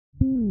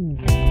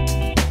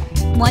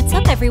What's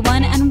up,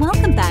 everyone, and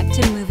welcome back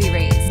to Movie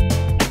Raised.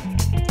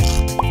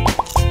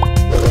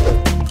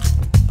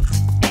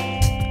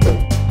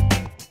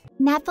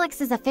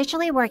 Netflix is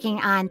officially working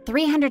on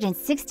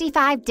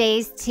 365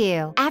 Days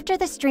 2. After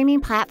the streaming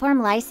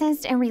platform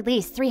licensed and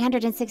released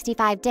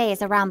 365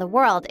 Days around the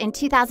world in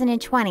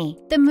 2020,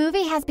 the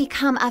movie has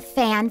become a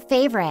fan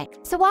favorite.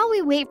 So while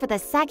we wait for the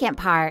second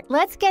part,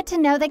 let's get to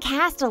know the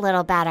cast a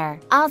little better.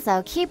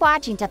 Also, keep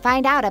watching to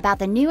find out about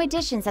the new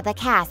additions of the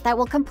cast that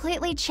will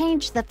completely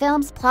change the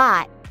film's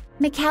plot.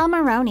 Michele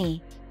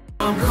Morrone.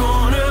 I'm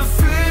gonna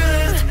feel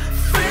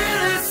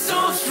it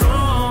so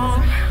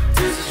strong.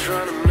 This is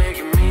trying to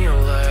make me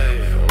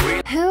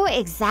alive. Who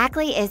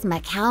exactly is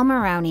Michele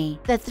Morrone?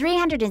 The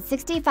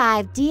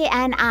 365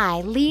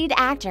 DNI lead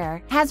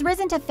actor has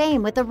risen to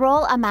fame with the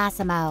role of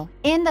Massimo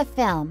in the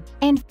film,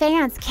 and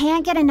fans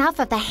can't get enough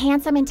of the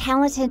handsome and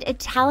talented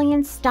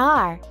Italian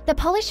star. The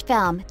Polish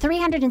film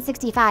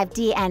 365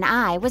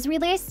 DNI was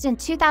released in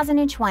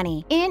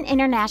 2020 in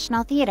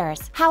international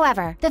theaters.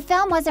 However, the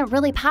film wasn't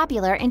really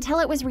popular until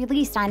it was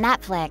released on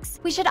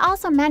Netflix. We should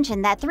also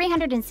mention that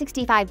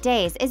 365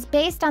 Days is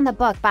based on the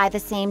book by the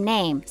same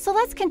name. So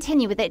let's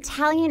continue with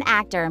Italian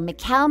actor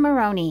Michele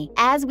Morrone.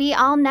 As we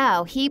all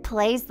know, he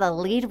plays the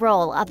lead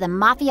role of the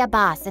mafia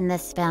boss in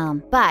this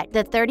film. But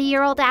the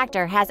 30-year-old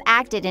actor has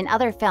acted in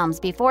other films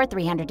before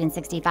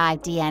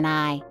 365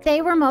 DNI.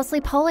 They were mostly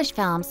Polish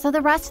films, so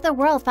the rest of the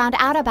world found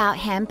out about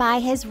him by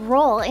his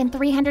role in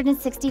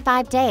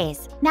 365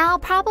 Days. Now,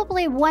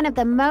 probably one of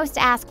the most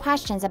asked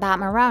questions about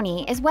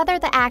Morrone is whether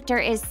the actor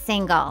is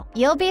single.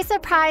 You'll be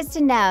surprised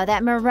to know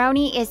that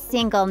Morrone is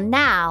single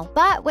now,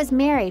 but was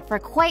married for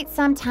quite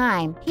some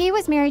time. He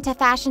was married to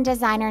fashion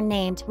designer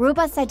named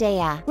Ruba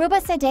Sadea. Ruba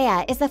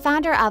Sadea is the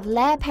founder of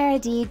Le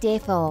Paradis des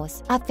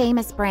Faux, a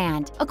famous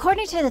brand.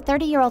 According to the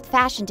 30-year-old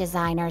fashion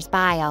designer's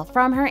bio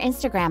from her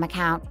Instagram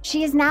account,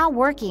 she is now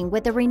working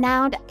with the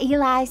renowned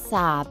Eli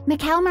Saab.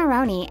 Michele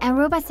Morrone and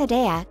Ruba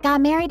Sadea got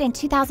married in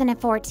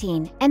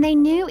 2014, and they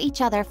knew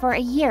each other for a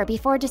year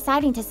before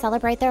deciding to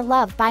celebrate their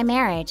love by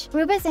marriage.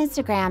 Ruba's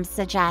Instagram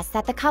suggests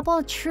that the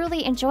couple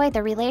truly enjoyed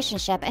their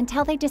relationship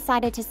until they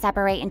decided to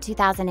separate in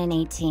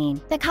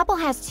 2018. The couple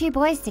has two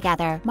boys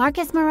together,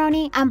 Marcus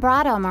Morrone and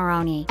Brado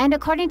Morrone, and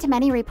according to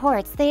many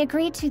reports, they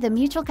agreed to the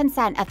mutual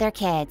consent of their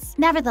kids.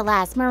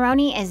 Nevertheless,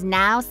 Morrone is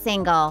now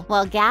single.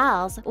 Well,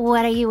 gals,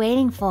 what are you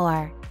waiting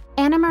for?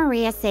 Anna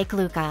Maria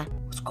Sieklucka.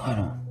 What's going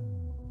on?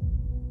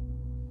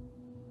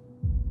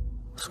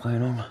 What's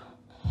going on?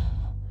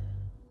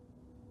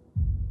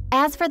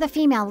 As for the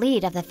female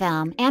lead of the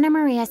film, Anna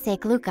Maria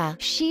Sieklucka,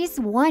 she's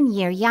 1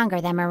 year younger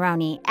than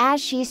Morrone,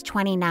 as she's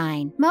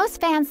 29.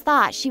 Most fans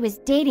thought she was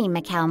dating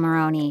Michele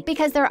Morrone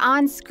because their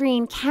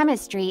on-screen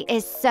chemistry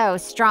is so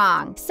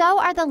strong.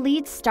 So are the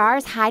lead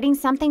stars hiding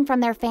something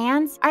from their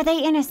fans? Are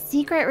they in a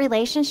secret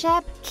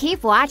relationship?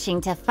 Keep watching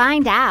to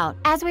find out.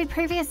 As we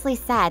previously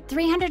said,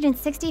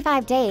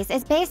 365 Days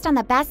is based on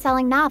the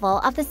best-selling novel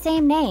of the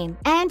same name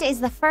and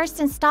is the first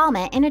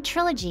installment in a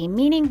trilogy,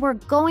 meaning we're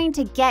going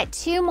to get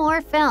 2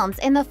 more films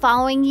in the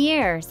following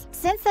years.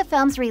 Since the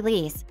film's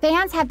release,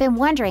 fans have been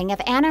wondering if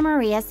Anna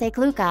Maria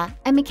Sieklucka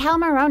and Michele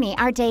Morrone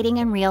are dating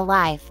in real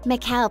life.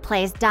 Michele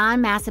plays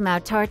Don Massimo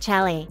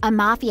Torricelli, a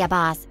mafia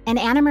boss, and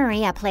Anna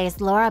Maria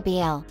plays Laura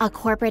Biel, a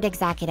corporate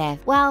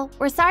executive. Well,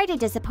 we're sorry to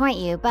disappoint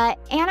you, but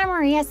Anna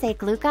Maria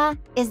Sieklucka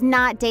is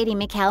not dating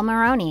Michele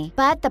Morrone.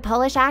 But the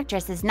Polish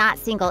actress is not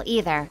single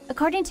either,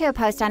 according to a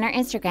post on her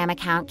Instagram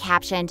account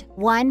captioned,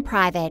 "One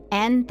private,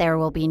 and there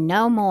will be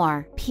no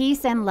more.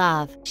 Peace and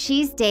love."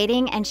 She's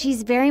dating and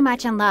she's very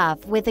much in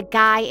love with the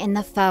guy in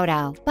the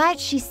photo, but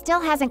she still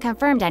hasn't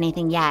confirmed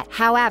anything yet.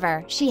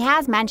 However, she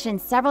has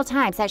mentioned several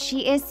times that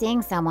she is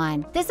seeing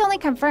someone. This only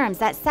confirms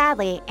that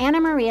sadly,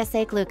 Anna Maria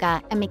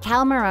Sieklucka and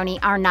Michele Morrone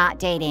are not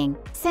dating.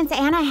 Since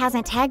Anna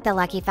hasn't tagged the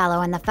lucky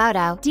fellow in the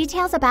photo,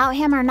 details about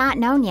him are not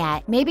known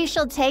yet. Maybe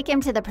she'll take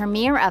him to the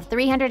premiere of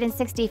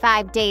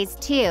 365 Days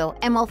 2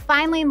 and we'll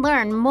finally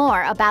learn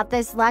more about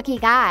this lucky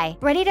guy.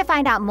 Ready to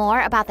find out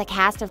more about the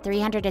cast of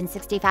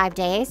 365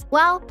 Days?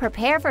 Well,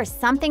 prepare for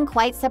something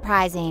quite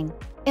surprising.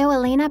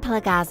 Ewelina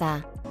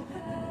Plagaza.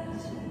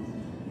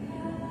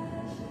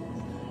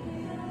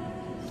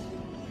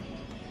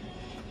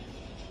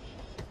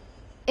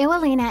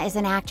 Ewelina is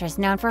an actress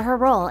known for her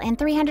role in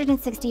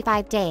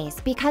 365 Days.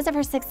 Because of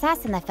her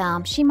success in the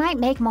film, she might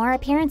make more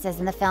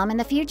appearances in the film in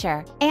the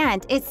future.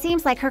 And it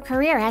seems like her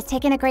career has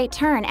taken a great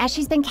turn as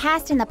she's been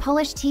cast in the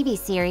Polish TV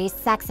series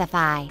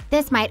Sexify.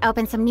 This might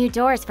open some new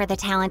doors for the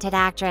talented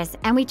actress,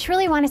 and we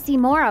truly want to see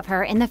more of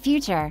her in the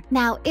future.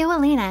 Now,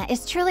 Ewelina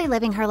is truly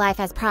living her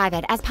life as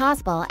private as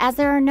possible, as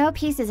there are no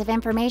pieces of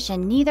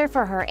information neither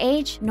for her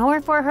age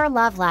nor for her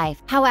love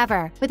life.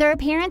 However, with her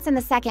appearance in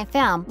the second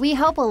film, we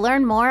hope we'll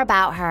learn more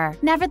about her.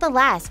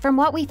 Nevertheless, from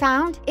what we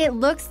found, it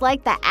looks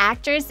like the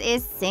actress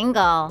is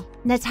single.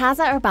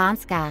 Natasza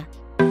Urbanska.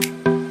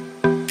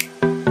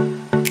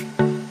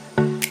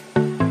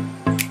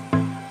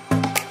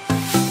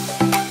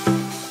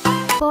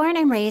 Born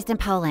and and raised in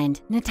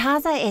Poland,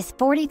 Natasza is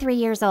 43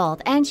 years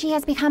old and she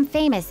has become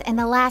famous in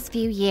the last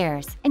few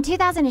years. In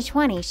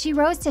 2020, she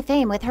rose to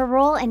fame with her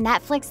role in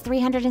Netflix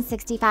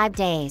 365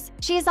 Days.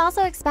 She is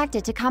also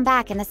expected to come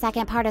back in the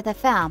second part of the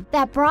film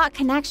that brought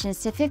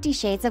connections to 50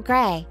 Shades of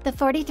Grey. The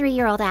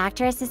 43-year-old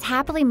actress is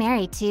happily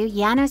married to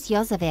Janusz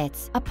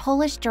Józefowicz, a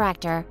Polish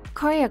director,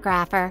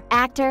 choreographer,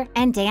 actor,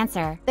 and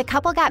dancer. The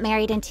couple got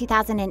married in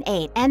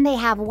 2008 and they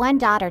have one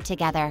daughter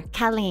together,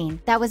 Kalin,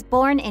 that was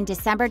born in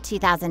December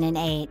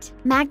 2008.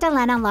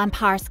 Magdalena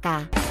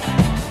Lamparska.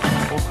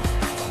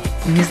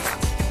 Jest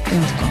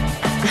piątko.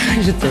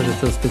 że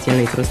co,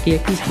 specjalnej troski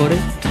jakiś chory?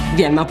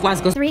 Wiem, ma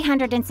płasko.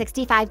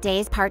 365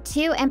 Days Part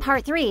 2 and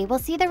Part 3 will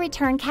see the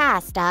return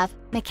cast of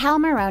Michele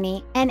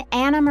Morrone and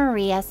Anna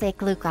Maria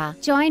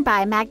Sieklucka, joined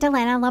by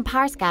Magdalena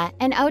Lamparska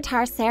and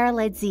Otar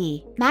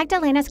Saralidze.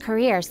 Magdalena's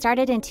career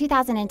started in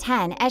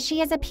 2010 as she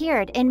has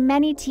appeared in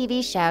many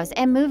TV shows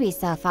and movies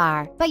so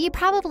far. But you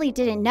probably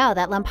didn't know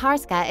that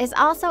Lamparska is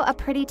also a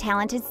pretty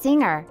talented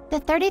singer. The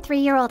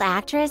 33-year-old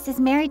actress is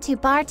married to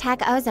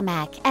Bartek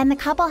Ozamek, and the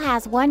couple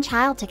has one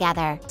child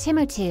together,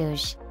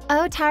 Timotusz.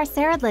 Otar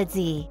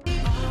Saralidze.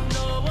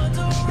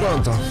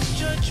 Pronto.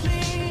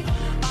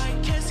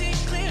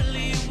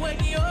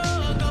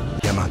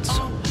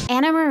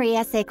 Anna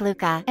Maria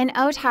Sieklucka and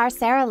Otar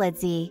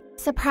Saralidze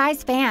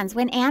surprised fans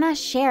when Anna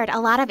shared a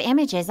lot of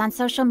images on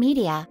social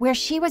media where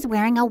she was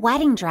wearing a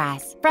wedding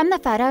dress. From the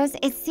photos,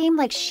 it seemed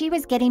like she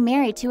was getting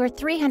married to her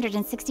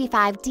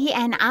 365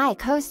 DNI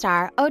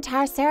co-star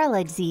Otar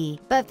Saralidze.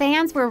 But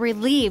fans were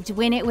relieved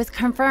when it was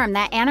confirmed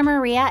that Anna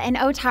Maria and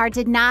Otar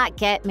did not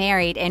get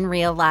married in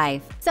real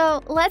life.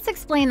 So let's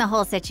explain the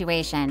whole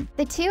situation.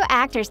 The two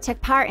actors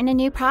took part in a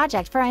new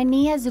project for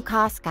Ania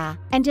Zukowska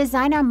and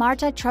designer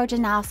Marta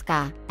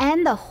Trojanowska.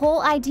 And the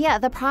whole idea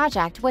of the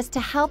project was to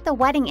help the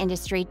wedding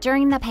industry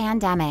during the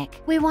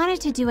pandemic. We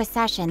wanted to do a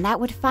session that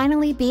would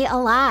finally be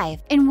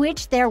alive, in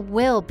which there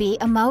will be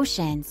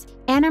emotions,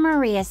 Anna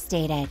Maria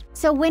stated.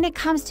 So when it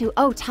comes to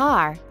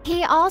Otar,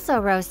 he also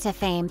rose to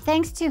fame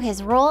thanks to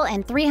his role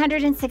in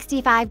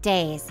 365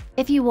 Days.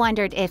 If you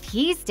wondered if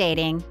he's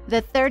dating,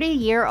 the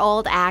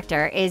 30-year-old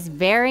actor is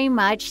very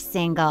much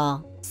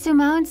single.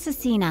 Simone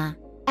Cecina.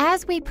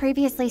 As we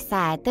previously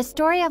said, the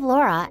story of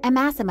Laura and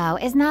Massimo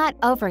is not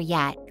over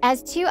yet,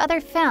 as two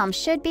other films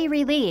should be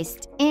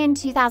released in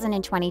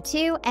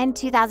 2022 and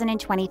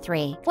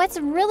 2023. What's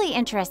really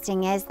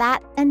interesting is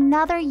that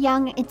another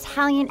young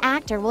Italian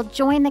actor will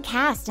join the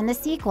cast in the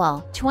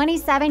sequel,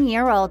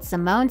 27-year-old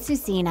Simone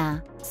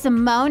Cecina.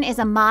 Simone is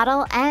a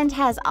model and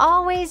has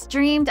always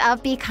dreamed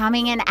of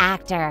becoming an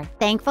actor.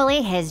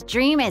 Thankfully, his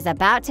dream is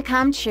about to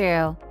come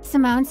true.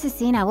 Simone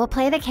Cecina will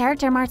play the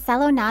character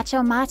Marcello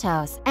Nacho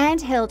Matos,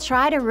 and he'll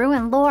try to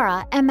ruin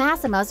Laura and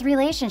Massimo's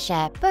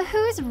relationship. But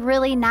who's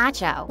really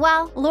Nacho?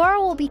 Well,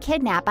 Laura will be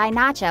kidnapped by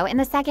Nacho in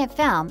the second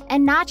film,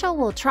 and Nacho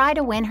will try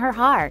to win her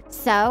heart.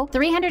 So,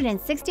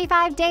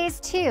 365 Days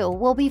 2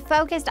 will be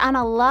focused on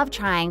a love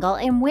triangle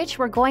in which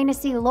we're going to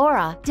see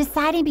Laura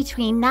deciding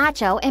between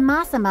Nacho and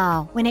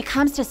Massimo. When it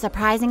comes to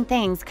surprising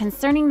things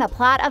concerning the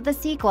plot of the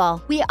sequel,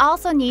 we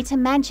also need to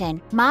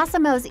mention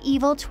Massimo's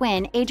evil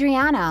twin,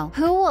 Adriano,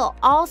 who will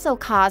also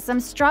cause some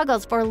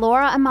struggles for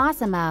Laura and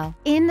Massimo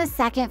in the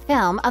second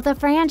film of the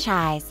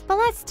franchise. But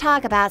let's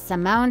talk about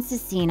Simone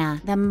Cecina.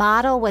 The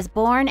model was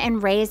born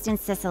and raised in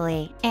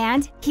Sicily,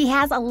 and he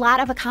has a lot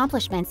of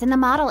accomplishments in the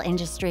model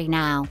industry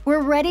now.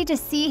 We're ready to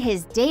see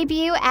his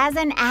debut as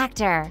an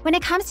actor. When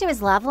it comes to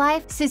his love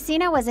life,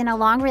 Cecina was in a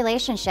long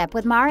relationship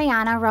with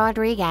Mariana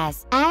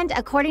Rodriguez, and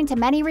according to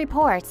many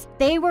reports,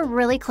 they were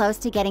really close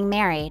to getting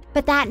married,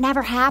 but that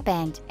never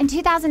happened. In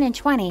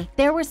 2020,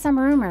 there were some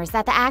rumors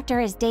that the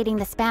actor is dating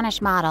the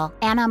Spanish model,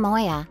 Ana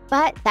Moya,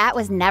 but that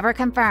was never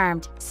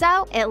confirmed.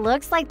 So it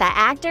looks like the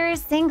actor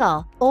is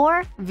single,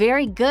 or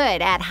very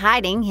good at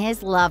hiding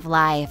his love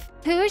life.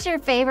 Who's your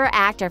favorite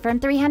actor from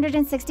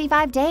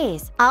 365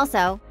 Days?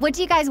 Also, what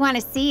do you guys want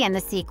to see in the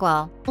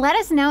sequel? Let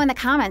us know in the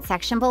comments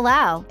section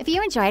below. If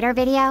you enjoyed our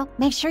video,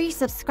 make sure you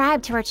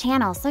subscribe to our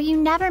channel so you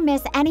never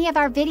miss any of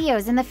our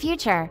videos in the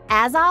future.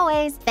 As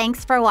always,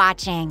 thanks for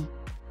watching.